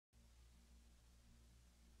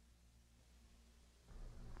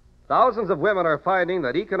Thousands of women are finding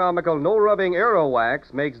that economical no-rubbing Aero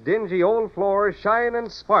Wax makes dingy old floors shine and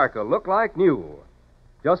sparkle, look like new.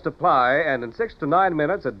 Just apply, and in 6 to 9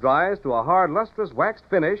 minutes it dries to a hard, lustrous waxed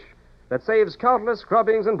finish that saves countless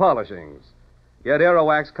scrubbings and polishings. Yet Aero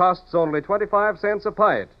Wax costs only 25 cents a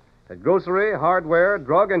pint at grocery, hardware,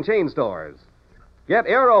 drug, and chain stores. Get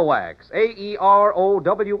Aero Wax,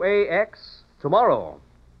 AEROWAX, tomorrow.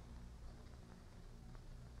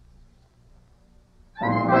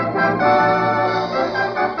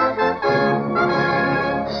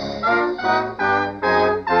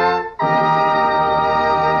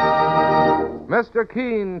 Mr.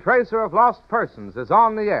 Keene, Tracer of Lost Persons, is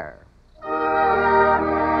on the air.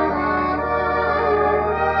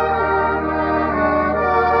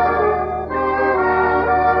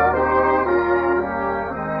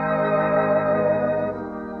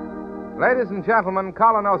 Ladies and gentlemen,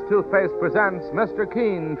 Colonos Toothpaste presents Mr.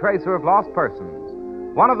 Keene, Tracer of Lost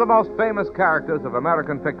Persons, one of the most famous characters of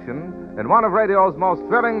American fiction and one of radio's most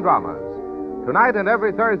thrilling dramas. Tonight and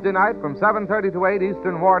every Thursday night from 7:30 to 8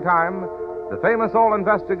 Eastern Wartime, the famous old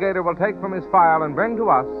investigator will take from his file and bring to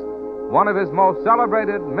us one of his most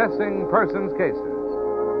celebrated missing persons cases.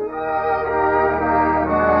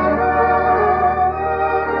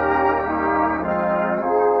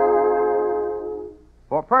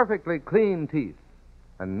 For perfectly clean teeth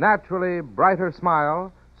and naturally brighter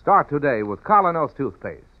smile, start today with Colonos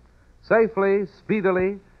Toothpaste. Safely,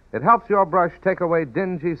 speedily, it helps your brush take away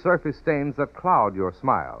dingy surface stains that cloud your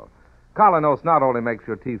smile. Colonos not only makes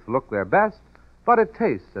your teeth look their best, but it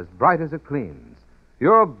tastes as bright as it cleans.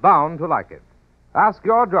 You're bound to like it. Ask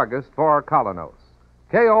your druggist for Colonos.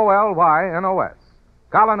 K-O-L-Y-N-O-S.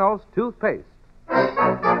 Colonos Toothpaste.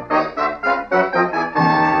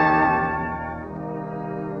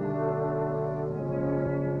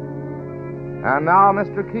 And now,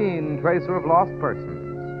 Mr. Keene, Tracer of Lost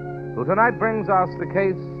Persons, who tonight brings us the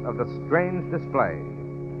case of the strange display.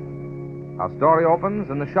 Our story opens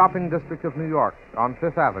in the shopping district of New York on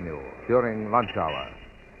Fifth Avenue during lunch hour.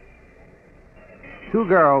 Two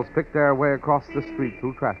girls pick their way across the street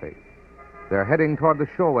through traffic. They're heading toward the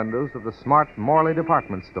show windows of the smart Morley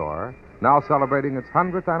department store, now celebrating its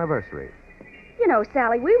 100th anniversary. You know,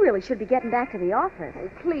 Sally, we really should be getting back to the office. Oh,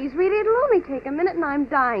 please, Rita, it'll only take a minute, and I'm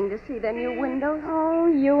dying to see them new windows. Oh,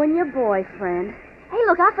 you and your boyfriend. Hey,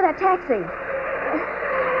 look out for that taxi.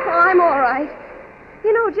 Oh, I'm all right.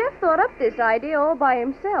 You know, Jeff thought up this idea all by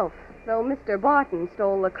himself, though Mr. Barton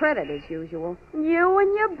stole the credit as usual. You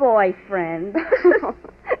and your boyfriend.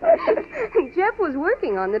 Jeff was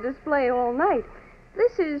working on the display all night.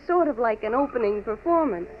 This is sort of like an opening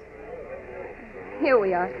performance. Here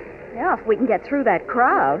we are. Yeah, if we can get through that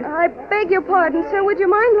crowd. I beg your pardon, sir. Would you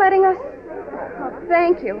mind letting us... Oh,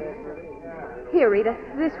 thank you. Here, Rita,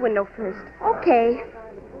 this window first. Okay.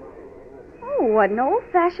 Oh, what an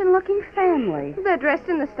old-fashioned looking family. They're dressed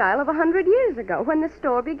in the style of 100 years ago, when the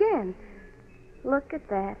store began. Look at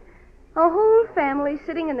that. A whole family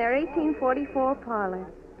sitting in their 1844 parlor.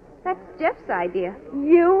 That's Jeff's idea.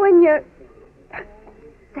 You and your...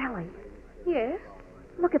 Sally. Yes?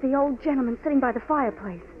 Look at the old gentleman sitting by the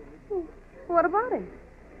fireplace. What about him?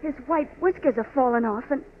 His white whiskers are falling off,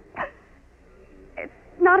 and... It's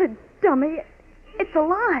not a dummy. It's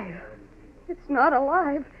alive. It's not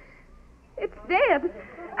alive. It's dead.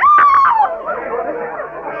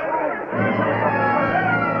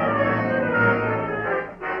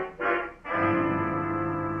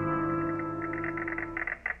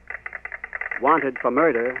 Wanted for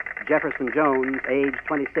murder, Jefferson Jones, age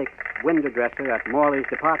 26, window dresser at Morley's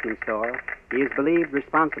department store. He is believed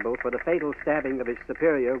responsible for the fatal stabbing of his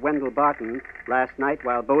superior, Wendell Barton, last night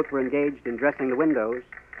while both were engaged in dressing the windows.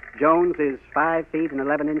 Jones is 5 feet and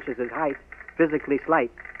 11 inches in height, physically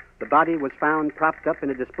slight. The body was found propped up in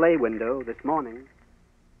a display window this morning.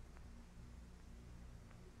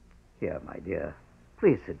 Here, my dear.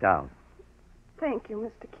 Please sit down. Thank you,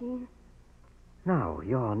 Mr. Keene. Now,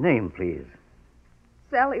 your name, please.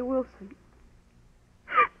 Sally Wilson.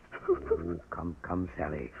 Oh, come,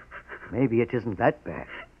 Sally. Maybe it isn't that bad.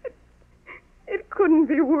 It couldn't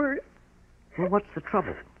be worse. Well, what's the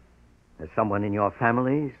trouble? Has someone in your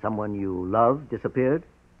family, someone you love, disappeared?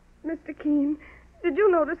 Mr. Keene, did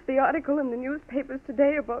you notice the article in the newspapers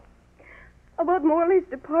today about Morley's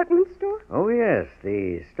department store? Oh, yes.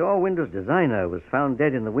 The store window's designer was found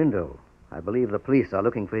dead in the window. I believe the police are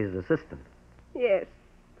looking for his assistant. Yes,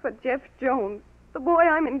 for Jeff Jones, the boy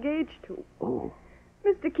I'm engaged to. Oh.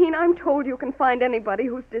 Mr. Keene, I'm told you can find anybody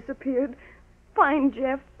who's disappeared. Find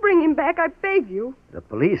Jeff. Bring him back, I beg you. The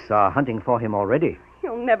police are hunting for him already.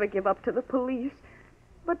 He'll never give up to the police.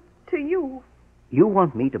 But to you. You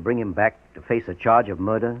want me to bring him back to face a charge of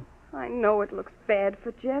murder? I know it looks bad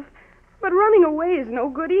for Jeff, but running away is no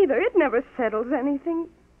good either. It never settles anything.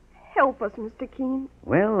 Help us, Mr. Keene.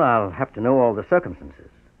 Well, I'll have to know all the circumstances.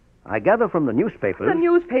 I gather from the newspapers... The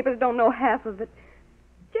newspapers don't know half of it.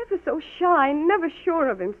 Jeff is so shy, never sure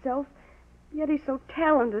of himself. Yet he's so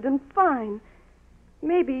talented and fine.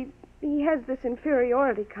 Maybe he has this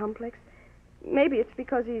inferiority complex. Maybe it's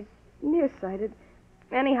because he's nearsighted.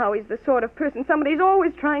 Anyhow, he's the sort of person somebody's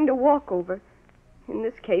always trying to walk over. In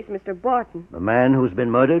this case, Mr. Barton. The man who's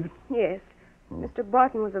been murdered? Yes. Mr.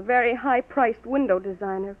 Barton was a very high-priced window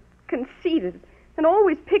designer, conceited, and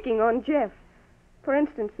always picking on Jeff. For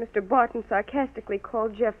instance, Mr. Barton sarcastically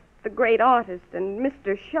called Jeff the great artist and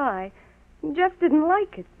Mr. Shy. Jeff didn't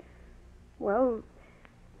like it. Well,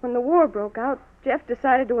 when the war broke out, Jeff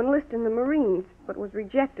decided to enlist in the Marines, but was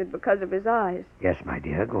rejected because of his eyes. Yes, my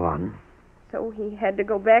dear, go on. So he had to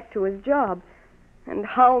go back to his job. And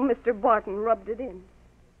how Mr. Barton rubbed it in.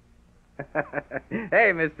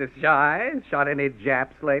 Hey, Mr. Shy, shot any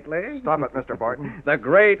Japs lately? Stop it, Mr. Barton. The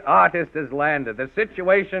great artist has landed. The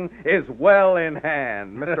situation is well in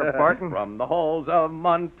hand. Mr. Barton? From the halls of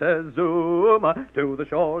Montezuma to the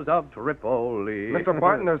shores of Tripoli. Mr.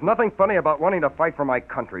 Barton, there's nothing funny about wanting to fight for my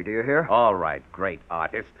country, do you hear? All right, great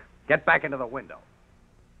artist. Get back into the window.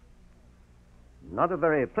 Not a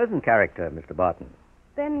very pleasant character, Mr. Barton.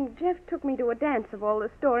 Then Jeff took me to a dance of all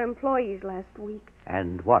the store employees last week.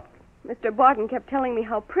 And what? Mr. Barton kept telling me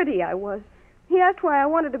how pretty I was. He asked why I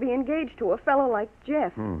wanted to be engaged to a fellow like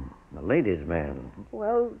Jeff. A ladies' man.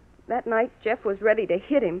 Well, that night Jeff was ready to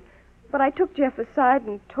hit him, but I took Jeff aside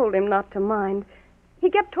and told him not to mind. He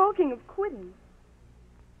kept talking of quitting.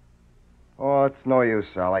 Oh, it's no use,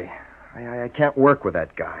 Sally. I can't work with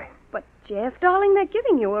that guy. But, Jeff, darling, they're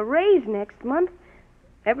giving you a raise next month.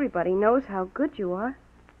 Everybody knows how good you are.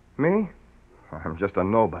 Me? I'm just a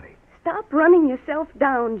nobody. Stop running yourself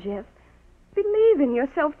down, Jeff. Believe in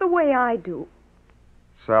yourself the way I do.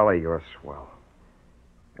 Sally, you're swell.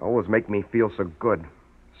 You always make me feel so good.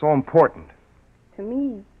 So important. To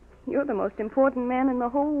me, you're the most important man in the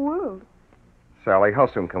whole world. Sally,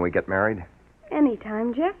 how soon can we get married?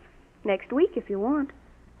 Anytime, Jeff. Next week, if you want.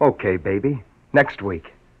 Okay, baby. Next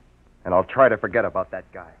week. And I'll try to forget about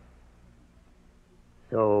that guy.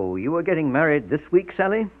 So you were getting married this week,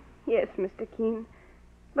 Sally? Yes, Mr. Keene.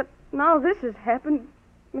 But now this has happened.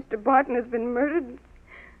 Mr. Barton has been murdered.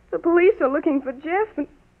 The police are looking for Jeff, and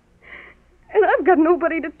I've got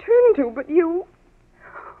nobody to turn to but you.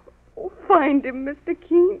 Oh, find him, Mr.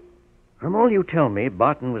 Keene. From all you tell me,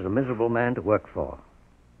 Barton was a miserable man to work for.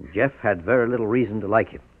 Jeff had very little reason to like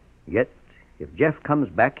him. Yet, if Jeff comes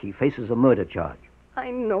back, he faces a murder charge.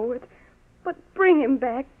 I know it. But bring him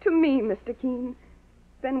back to me, Mr. Keene.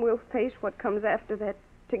 Then we'll face what comes after that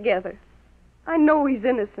together. I know he's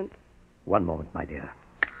innocent. One moment, my dear.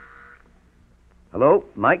 Hello,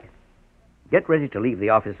 Mike? Get ready to leave the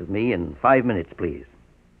office with me in 5 minutes, please.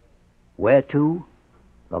 Where to?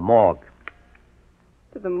 The morgue.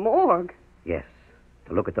 To the morgue? Yes,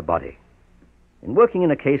 to look at the body. In working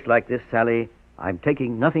in a case like this, Sally, I'm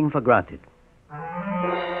taking nothing for granted.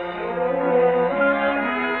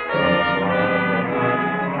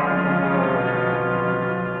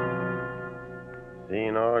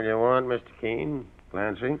 Seen all you want, Mr. Keene?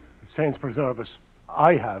 Clancy? Saints preserve us.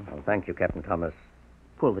 I have. Oh, thank you, Captain Thomas.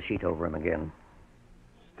 Pull the sheet over him again.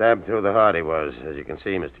 Stabbed through the heart he was, as you can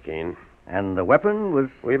see, Mr. Keene. And the weapon was...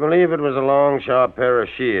 We believe it was a long, sharp pair of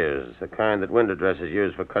shears, the kind that window dressers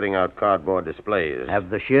use for cutting out cardboard displays.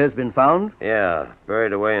 Have the shears been found? Yeah,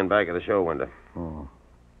 buried away in back of the show window. Oh.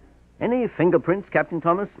 Any fingerprints, Captain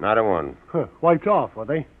Thomas? Not a one. Wiped off, were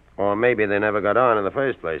they? Or maybe they never got on in the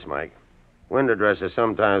first place, Mike. Window dressers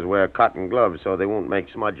sometimes wear cotton gloves so they won't make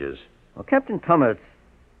smudges. Well, Captain Thomas,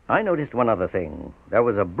 I noticed one other thing. There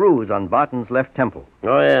was a bruise on Barton's left temple.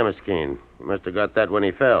 Oh, yeah, Mr. Keene. He must have got that when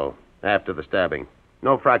he fell, after the stabbing.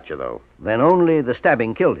 No fracture, though. Then only the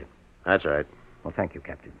stabbing killed him. That's right. Well, thank you,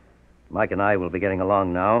 Captain. Mike and I will be getting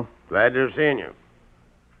along now. Glad to have seen you.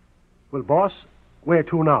 Well, boss, where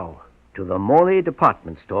to now? To the Morley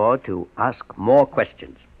department store to ask more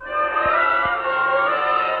questions.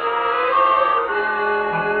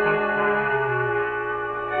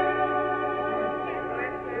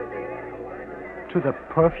 To the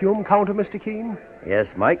perfume counter, Mr. Keene? Yes,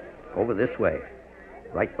 Mike. Over this way.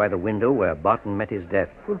 Right by the window where Barton met his death.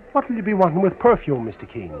 Well, what'll you be wanting with perfume, Mr.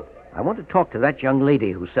 Keene? I want to talk to that young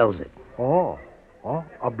lady who sells it. Oh,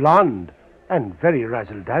 a blonde. And very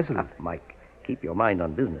razzle-dazzle. Mike, keep your mind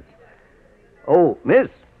on business. Oh, miss.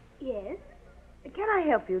 Yes? Can I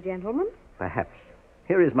help you, gentlemen? Perhaps.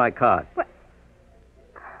 Here is my card.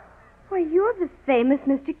 Why, you're the famous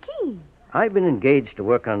Mr. Keene. I've been engaged to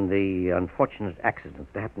work on the unfortunate accident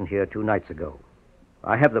that happened here 2 nights ago.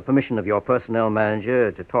 I have the permission of your personnel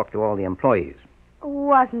manager to talk to all the employees.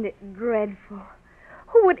 Wasn't it dreadful?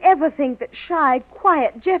 Who would ever think that shy,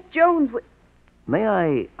 quiet Jeff Jones would... May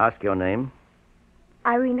I ask your name?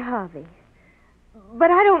 Irene Harvey.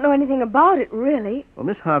 But I don't know anything about it, really. Well,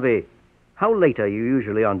 Miss Harvey, how late are you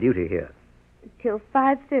usually on duty here? Till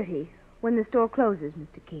 5:30, when the store closes,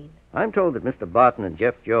 Mr. Keene. I'm told that Mr. Barton and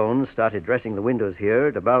Jeff Jones started dressing the windows here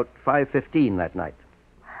at about 5:15 that night.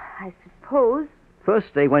 I suppose. First,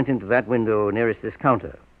 they went into that window nearest this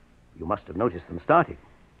counter. You must have noticed them starting.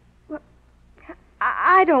 Well,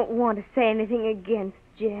 I don't want to say anything against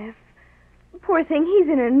Jeff. Poor thing, he's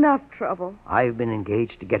in enough trouble. I've been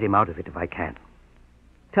engaged to get him out of it if I can.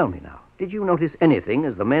 Tell me now, did you notice anything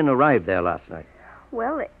as the men arrived there last night?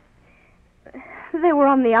 Well, they were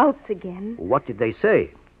on the outs again. What did they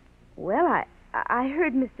say? Well, I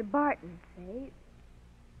heard Mr. Barton say...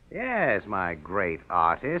 Yes, my great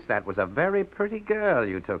artist. That was a very pretty girl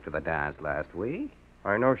you took to the dance last week.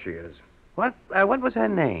 I know she is. What was her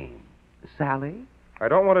name? Sally? I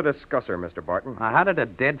don't want to discuss her, Mr. Barton. How did a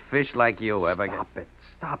dead fish like you ever get...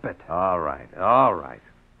 Stop it. All right.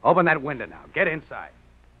 Open that window now. Get inside.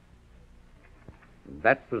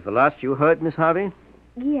 That was the last you heard, Miss Harvey?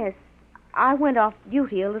 Yes. I went off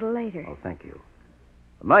duty a little later. Oh, thank you.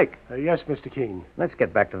 Mike. Yes, Mr. Keene. Let's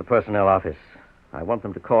get back to the personnel office. I want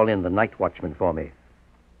them to call in the night watchman for me.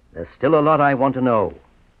 There's still a lot I want to know.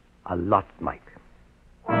 A lot, Mike.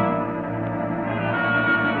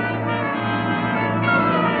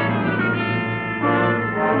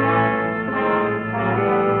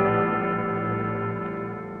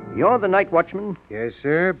 You're the night watchman? Yes,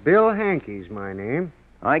 sir. Bill Hankey's my name.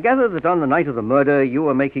 I gather that on the night of the murder, you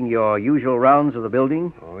were making your usual rounds of the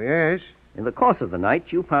building? Oh, yes. In the course of the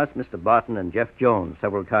night, you passed Mr. Barton and Jeff Jones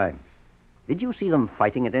several times. Did you see them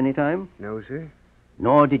fighting at any time? No, sir.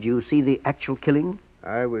 Nor did you see the actual killing?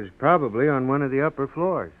 I was probably on one of the upper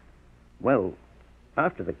floors. Well,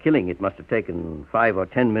 after the killing, it must have taken 5 or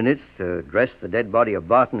 10 minutes to dress the dead body of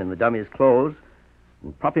Barton in the dummy's clothes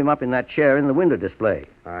and prop him up in that chair in the window display.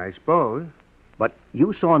 I suppose. But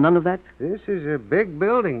you saw none of that? This is a big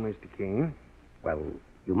building, Mr. Keene. Well,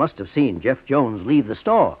 you must have seen Jeff Jones leave the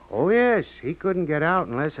store. Oh, yes. He couldn't get out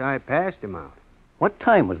unless I passed him out. What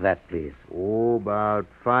time was that, please? Oh, about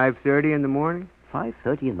 5:30 in the morning.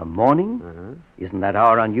 5:30 in the morning? Uh-huh. Isn't that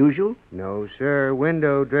hour unusual? No, sir.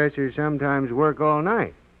 Window dressers sometimes work all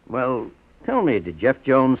night. Well, tell me, did Jeff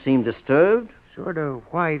Jones seem disturbed? Sort of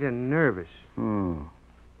white and nervous.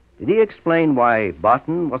 Did he explain why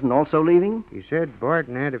Barton wasn't also leaving? He said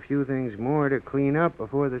Barton had a few things more to clean up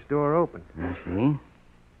before the store opened. I see.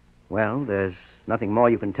 Well, there's nothing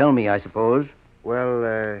more you can tell me, I suppose.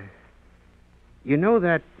 Well, you know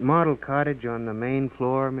that model cottage on the main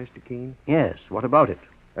floor, Mr. Keene? Yes, what about it?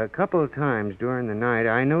 A couple of times during the night,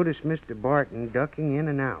 I noticed Mr. Barton ducking in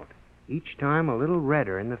and out, each time a little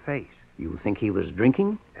redder in the face. You think he was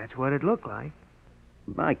drinking? That's what it looked like.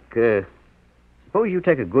 Mike, suppose you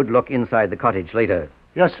take a good look inside the cottage later.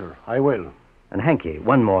 Yes, sir, I will. And Hanky,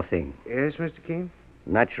 one more thing. Yes, Mr. Keene?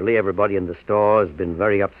 Naturally, everybody in the store has been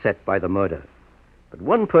very upset by the murder. But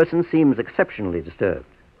one person seems exceptionally disturbed.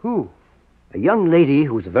 Who? A young lady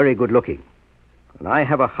who's very good-looking. And I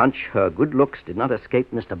have a hunch her good looks did not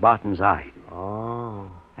escape Mr. Barton's eye.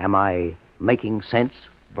 Oh. Am I making sense?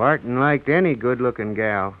 Barton liked any good-looking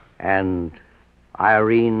gal. And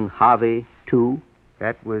Irene Harvey, too?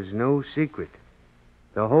 That was no secret.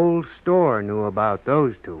 The whole store knew about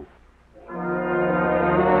those two.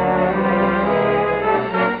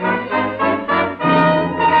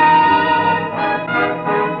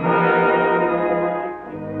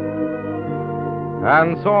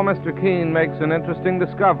 And so Mr. Keene makes an interesting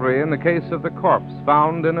discovery in the case of the corpse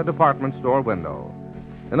found in a department store window.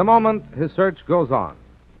 In a moment, his search goes on.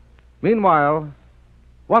 Meanwhile,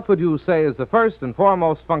 what would you say is the first and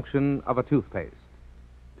foremost function of a toothpaste?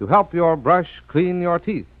 To help your brush clean your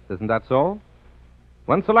teeth, isn't that so?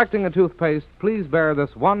 When selecting a toothpaste, please bear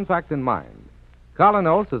this one fact in mind.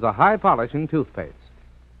 Colinos is a high-polishing toothpaste.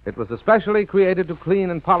 It was especially created to clean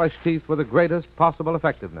and polish teeth with the greatest possible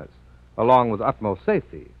effectiveness, along with utmost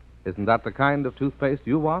safety. Isn't that the kind of toothpaste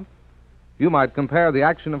you want? You might compare the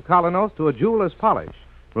action of Colinos to a jeweler's polish,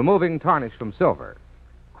 removing tarnish from silver.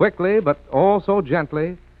 Quickly, but oh so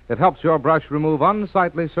gently, it helps your brush remove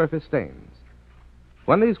unsightly surface stains.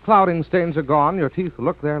 When these clouding stains are gone, your teeth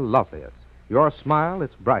look their loveliest. Your smile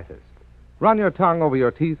its brightest. Run your tongue over your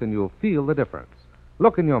teeth and you'll feel the difference.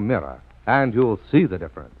 Look in your mirror and you'll see the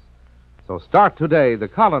difference. So start today the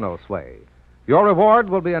Colinos way. Your reward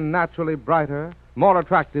will be a naturally brighter, more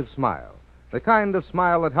attractive smile. the kind of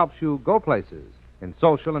smile that helps you go places in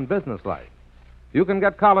social and business life. You can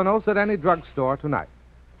get Colonos at any drugstore tonight.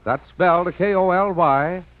 That's spelled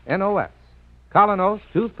KolYnos. Colonos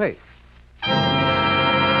toothpaste.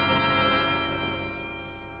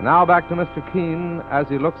 Now back to Mr. Keene as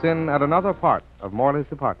he looks in at another part of Morley's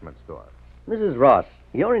department store. Mrs. Ross,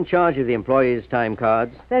 you're in charge of the employees' time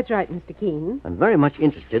cards. That's right, Mr. Keene. I'm very much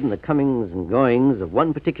interested in the comings and goings of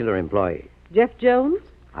one particular employee. Jeff Jones?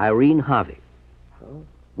 Irene Harvey. Oh.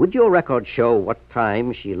 Would your record show what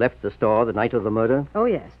time she left the store the night of the murder? Oh,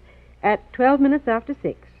 yes. At 12 minutes after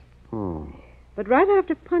 6. Hmm. But right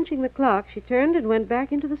after punching the clock, she turned and went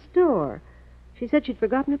back into the store. She said she'd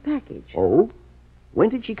forgotten a package. Oh? When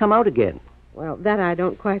did she come out again? Well, that I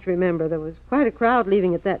don't quite remember. There was quite a crowd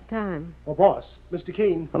leaving at that time. Oh, boss, Mr.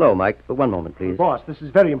 Keene. Hello, Mike. One moment, please. Boss, this is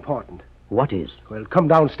very important. What is? Well, come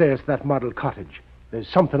downstairs to that model cottage. There's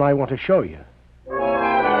something I want to show you.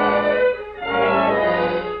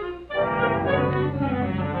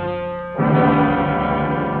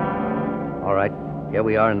 All right. Here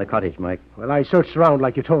we are in the cottage, Mike. Well, I searched around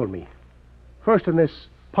like you told me. First, in this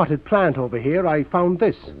potted plant over here, I found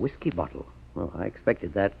this. A whiskey bottle. Oh, I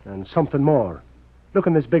expected that. And something more. Look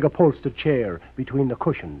in this big upholstered chair between the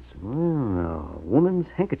cushions. Oh, a woman's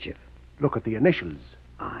handkerchief. Look at the initials.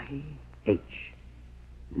 I.H.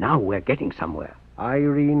 Now we're getting somewhere.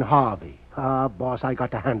 Irene Harvey. Ah, boss, I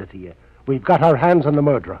got to hand it to you. We've got our hands on the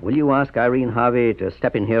murderer. Will you ask Irene Harvey to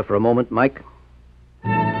step in here for a moment, Mike?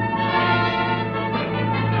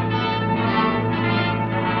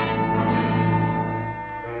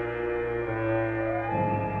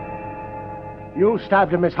 You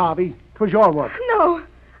stabbed him, Miss Harvey. 'Twas your work. No,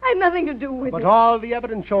 I had nothing to do with But it. all the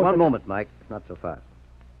evidence shows One that... moment, Mike. Not so fast.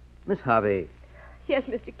 Miss Harvey, Yes,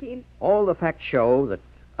 Mr. Keene. all the facts show that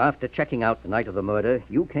after checking out the night of the murder,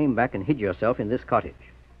 you came back and hid yourself in this cottage.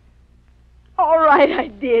 All right, I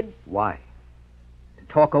did. Why? To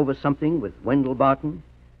talk over something with Wendell Barton?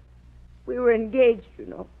 We were engaged, you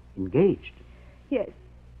know. Engaged? Yes,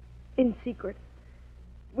 in secret.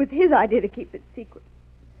 With his idea to keep it secret.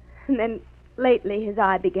 And then lately his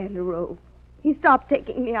eye began to rove. He stopped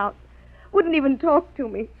taking me out. Wouldn't even talk to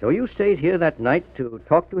me. So you stayed here that night to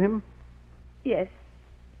talk to him? Yes.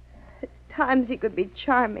 At times he could be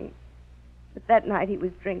charming. But that night he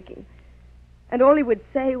was drinking. And all he would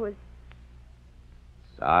say was,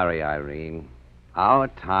 Sorry, Irene. Our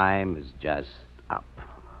time is just up.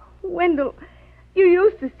 Wendell, you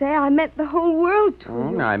used to say I meant the whole world to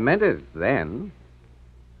you. I meant it then.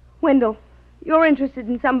 Wendell, you're interested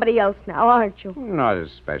in somebody else now, aren't you? Not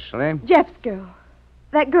especially. Jeff's girl.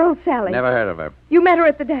 That girl, Sally. Never heard of her. You met her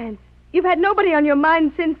at the dance. You've had nobody on your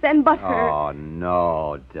mind since then but her. Oh,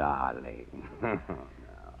 no, darling.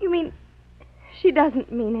 You mean she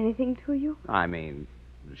doesn't mean anything to you? I mean,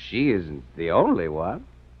 she isn't the only one.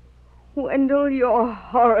 Wendell, you're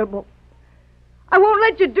horrible. I won't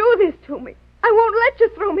let you do this to me. I won't let you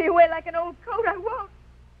throw me away like an old coat. I won't.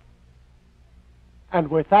 And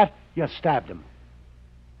with that, you stabbed him.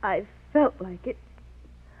 I felt like it,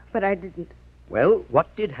 but I didn't. Well,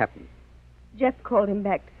 what did happen? Jeff called him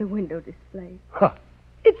back to the window display. Huh.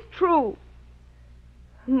 It's true.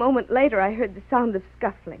 A moment later, I heard the sound of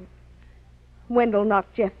scuffling. Wendell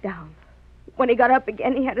knocked Jeff down. When he got up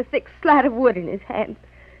again, he had a thick slat of wood in his hand.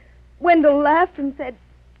 Wendell laughed and said,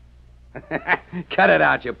 Cut it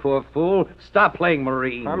out, you poor fool. Stop playing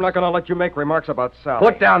Marine. I'm not going to let you make remarks about Sally.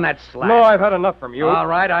 Put down that slat. No, I've had enough from you. All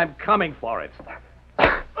right, I'm coming for it.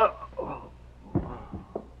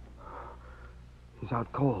 He's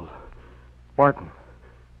out cold. Barton.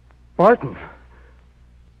 Barton.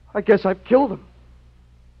 I guess I've killed him.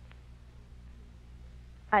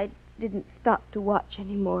 I didn't stop to watch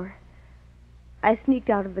anymore. I sneaked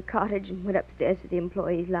out of the cottage and went upstairs to the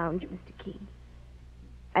employees' lounge, Mr. Keene.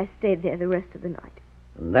 I stayed there the rest of the night.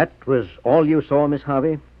 And that was all you saw, Miss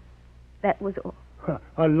Harvey? That was all. Huh.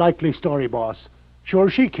 A likely story, boss. Sure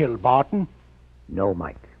she killed Barton? No,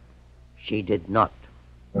 Mike. She did not.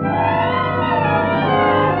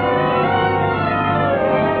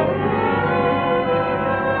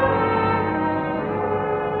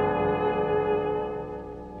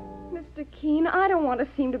 Mr. Keene, I don't want to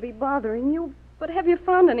seem to be bothering you, but have you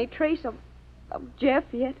found any trace of Jeff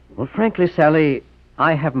yet? Well, frankly, Sally,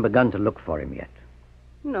 I haven't begun to look for him yet.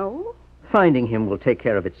 No? Finding him will take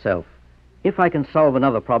care of itself. If I can solve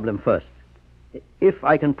another problem first. If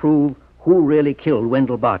I can prove who really killed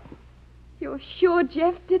Wendell Barton. You're sure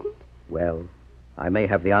Jeff didn't? Well, I may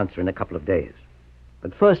have the answer in a couple of days.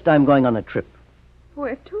 But first, I'm going on a trip.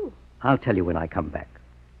 Where to? I'll tell you when I come back.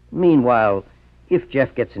 Meanwhile, if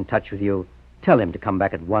Jeff gets in touch with you, tell him to come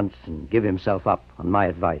back at once and give himself up on my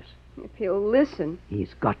advice. If he'll listen.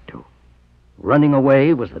 He's got to. Running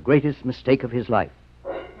away was the greatest mistake of his life.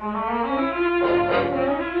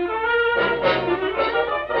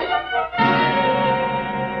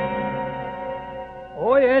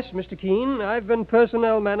 Oh, yes, Mr. Keene. I've been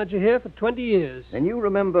personnel manager here for 20 years. And you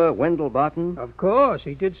remember Wendell Barton? Of course.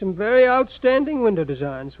 He did some very outstanding window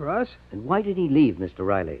designs for us. And why did he leave, Mr.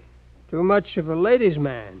 Riley? Too much of a ladies'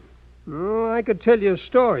 man. Oh, I could tell you a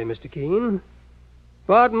story, Mr. Keene.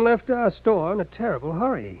 Barton left our store in a terrible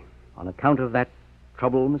hurry. On account of that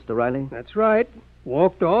trouble, Mr. Riley? That's right.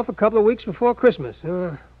 Walked off a couple of weeks before Christmas.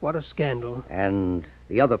 What a scandal. And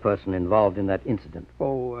the other person involved in that incident?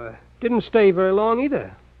 Didn't stay very long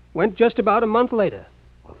either. Went just about a month later.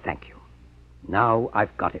 Well, thank you. Now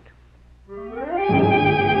I've got it.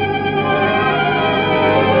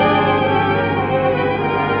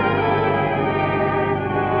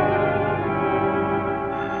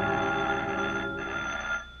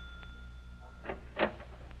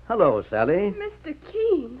 Hello, Sally. Mr.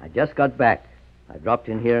 Keene. I just got back. I dropped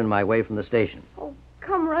in here on my way from the station. Oh,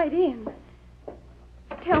 come right in.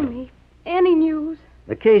 Tell me, any news?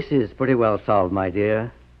 The case is pretty well solved, my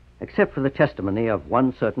dear, except for the testimony of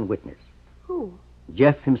one certain witness. Who?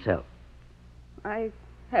 Jeff himself. I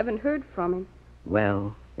haven't heard from him.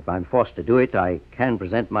 Well, if I'm forced to do it, I can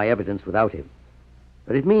present my evidence without him.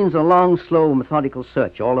 But it means a long, slow, methodical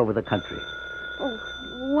search all over the country.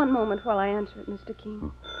 Oh, one moment while I answer it, Mr.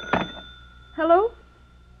 Keene. Hello?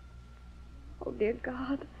 Oh, dear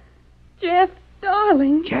God. Jeff,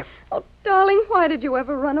 darling. Jeff. Oh, darling, why did you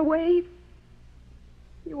ever run away?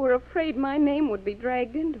 You were afraid my name would be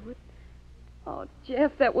dragged into it. Oh,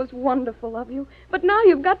 Jeff, that was wonderful of you. But now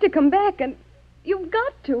you've got to come back, and you've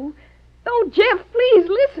got to. Oh, Jeff, please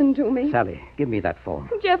listen to me. Sally, give me that phone.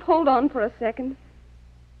 Jeff, hold on for a second.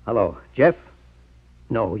 Hello, Jeff?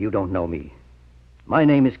 No, you don't know me. My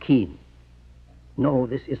name is Keene. No,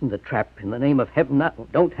 this isn't a trap. In the name of heaven,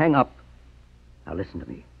 don't hang up. Now listen to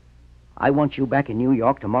me. I want you back in New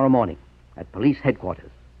York tomorrow morning at police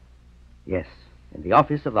headquarters. Yes, in the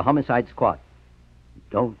office of the homicide squad.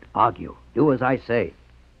 Don't argue. Do as I say.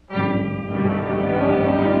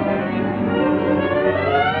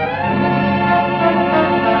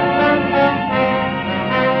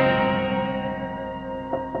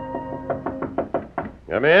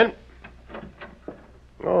 Come in.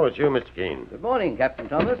 Oh, it's you, Mr. Keene. Good morning, Captain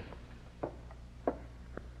Thomas.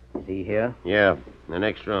 Is he here? Yeah, in the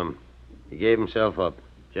next room. He gave himself up,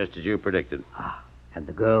 just as you predicted. Ah, and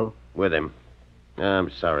the girl? With him.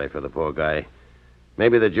 I'm sorry for the poor guy.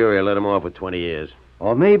 Maybe the jury will let him off with 20 years.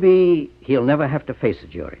 Or maybe he'll never have to face a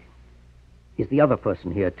jury. Is the other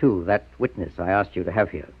person here, too, that witness I asked you to have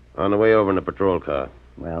here? On the way over in a patrol car.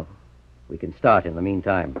 Well, we can start in the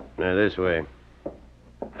meantime. Now, this way.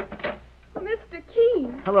 Mr.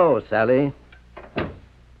 Keene. Hello, Sally.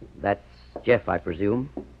 That's Jeff, I presume.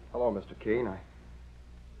 Hello, Mr. Keene. I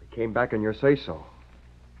came back on your say-so.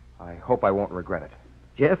 I hope I won't regret it.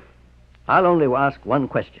 Jeff, I'll only ask one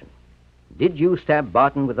question. Did you stab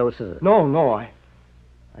Barton with those scissors? No. I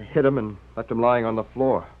hit him and left him lying on the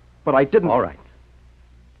floor. But I didn't. All right.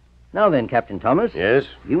 Now then, Captain Thomas. Yes?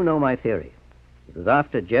 You know my theory. It was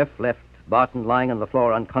after Jeff left Barton lying on the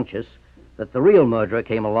floor unconscious that the real murderer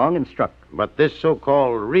came along and struck. But this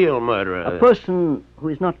so-called real murderer... A person who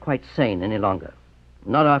is not quite sane any longer.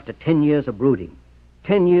 Not after 10 years of brooding.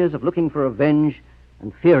 10 years of looking for revenge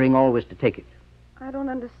and fearing always to take it. I don't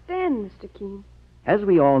understand, Mr. Keene. As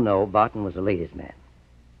we all know, Barton was a ladies' man.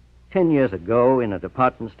 10 years ago, in a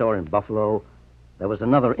department store in Buffalo, there was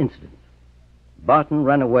another incident. Barton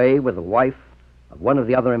ran away with the wife of one of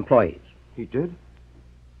the other employees. He did?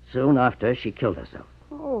 Soon after, she killed herself.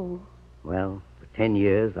 Oh. Well, for 10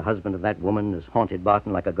 years, the husband of that woman has haunted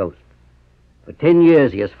Barton like a ghost. For 10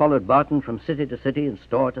 years, he has followed Barton from city to city and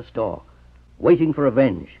store to store, waiting for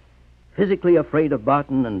revenge, physically afraid of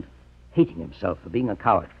Barton and hating himself for being a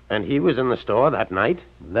coward. And he was in the store that night?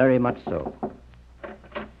 Very much so.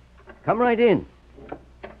 Come right in.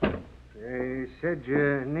 They said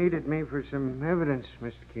you needed me for some evidence,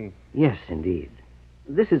 Mr. Keene. Yes, indeed.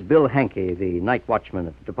 This is Bill Hankey, the night watchman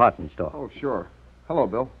at the department store. Oh, sure. Hello,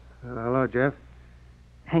 Bill. Hello, Jeff.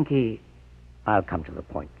 Hankey, I'll come to the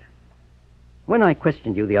point. When I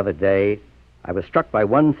questioned you the other day, I was struck by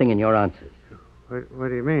one thing in your answers. What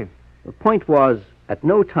do you mean? The point was, at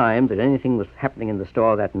no time that anything was happening in the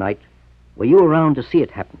store that night were you around to see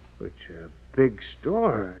it happen. It's a big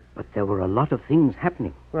store. But there were a lot of things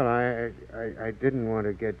happening. Well, I didn't want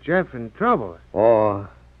to get Jeff in trouble. Or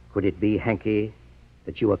could it be, Hankey,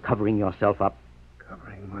 that you were covering yourself up?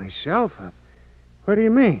 Covering myself up? What do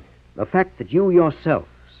you mean? The fact that you yourself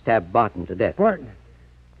stabbed Barton to death. Barton?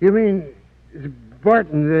 You mean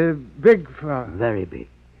Barton, the big fellow? Very big,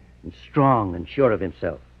 and strong and sure of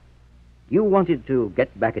himself. You wanted to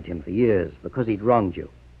get back at him for years because he'd wronged you.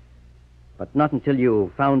 But not until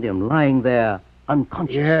you found him lying there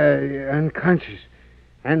unconscious. Yeah, unconscious.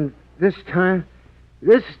 And this time...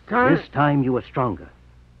 This time you were stronger.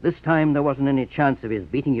 This time there wasn't any chance of his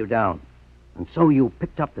beating you down. And so you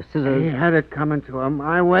picked up the scissors. He had it coming to him.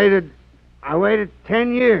 I waited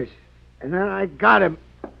 10 years. And then I got him.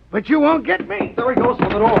 But you won't get me. There he goes from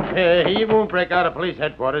the door. He won't break out of police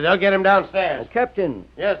headquarters. They'll get him downstairs. Captain.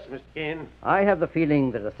 Yes, Mr. Keene. I have the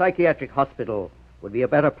feeling that a psychiatric hospital would be a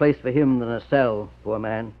better place for him than a cell, poor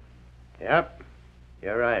man. Yep.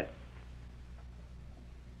 You're right.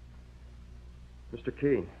 Mr.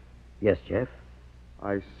 Keene. Yes, Jeff?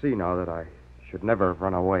 I see now that I should never have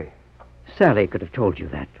run away. Sally could have told you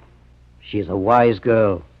that. She's a wise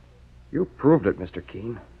girl. You proved it, Mr.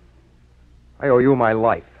 Keene. I owe you my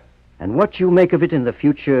life. And what you make of it in the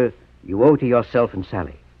future, you owe to yourself and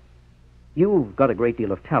Sally. You've got a great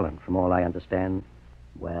deal of talent, from all I understand.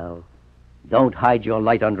 Well, don't hide your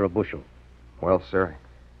light under a bushel. Well, sir.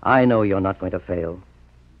 I know you're not going to fail.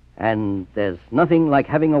 And there's nothing like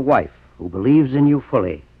having a wife who believes in you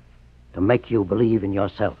fully to make you believe in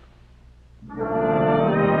yourself.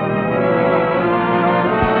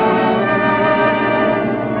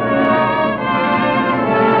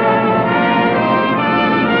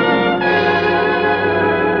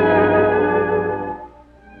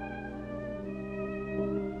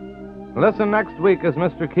 Listen next week as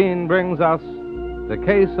Mr. Keene brings us The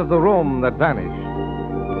Case of the Room That Vanished.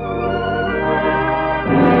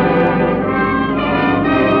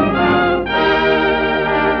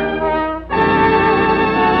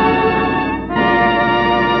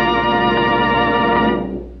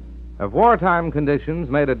 Have wartime conditions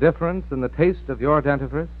made a difference in the taste of your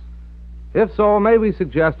dentifrice? If so, may we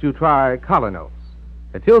suggest you try Colonos,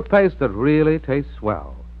 a toothpaste that really tastes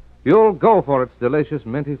well. You'll go for its delicious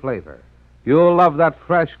minty flavor. You'll love that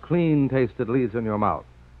fresh, clean taste it leaves in your mouth.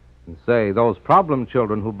 And say, those problem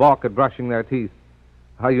children who balk at brushing their teeth,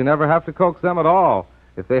 how you never have to coax them at all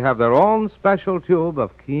if they have their own special tube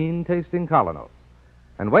of keen-tasting Colonos.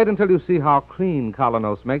 And wait until you see how clean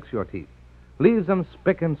Colonos makes your teeth. Leaves them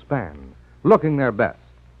spick and span, looking their best.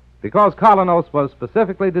 Because Colonos was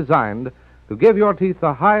specifically designed to give your teeth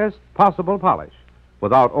the highest possible polish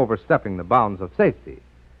without overstepping the bounds of safety.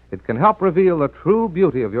 It can help reveal the true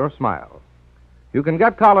beauty of your smile. You can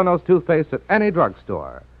get Colonos toothpaste at any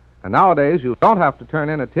drugstore. And nowadays, you don't have to turn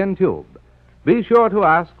in a tin tube. Be sure to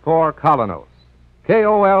ask for Colonos.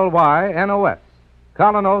 K-O-L-Y-N-O-S.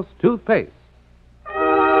 Colonos toothpaste.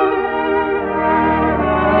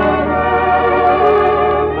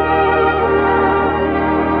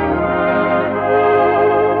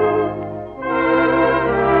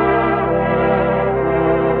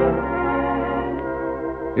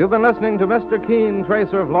 You've been listening to Mr. Keene,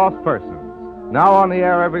 Tracer of Lost Persons. Now on the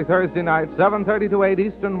air every Thursday night, 7:30 to 8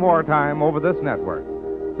 Eastern Wartime over this network.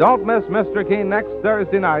 Don't miss Mr. Keene next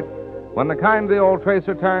Thursday night when the kindly old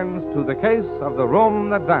tracer turns to The Case of the Room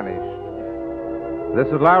That Vanished. This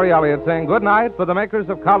is Larry Elliott saying good night for the makers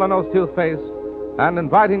of Colonos toothpaste and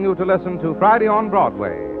inviting you to listen to Friday on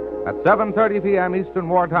Broadway at 7:30 p.m. Eastern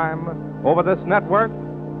Wartime over this network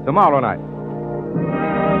tomorrow night.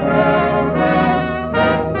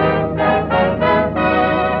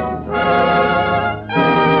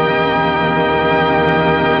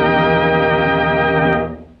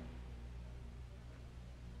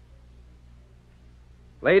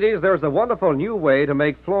 Ladies, there's a wonderful new way to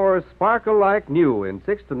make floors sparkle like new in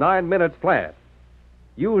 6 to 9 minutes flat.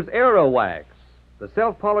 Use Aero Wax, the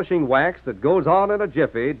self-polishing wax that goes on in a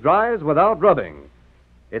jiffy, dries without rubbing.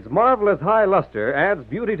 Its marvelous high luster adds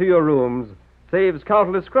beauty to your rooms, saves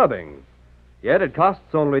countless scrubbing. Yet it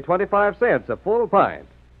costs only 25 cents a full pint.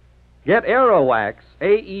 Get Aero Wax,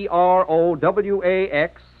 A-E-R-O-W-A-X,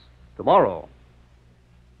 tomorrow.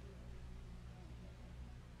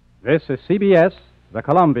 This is CBS, the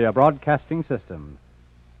Columbia Broadcasting System.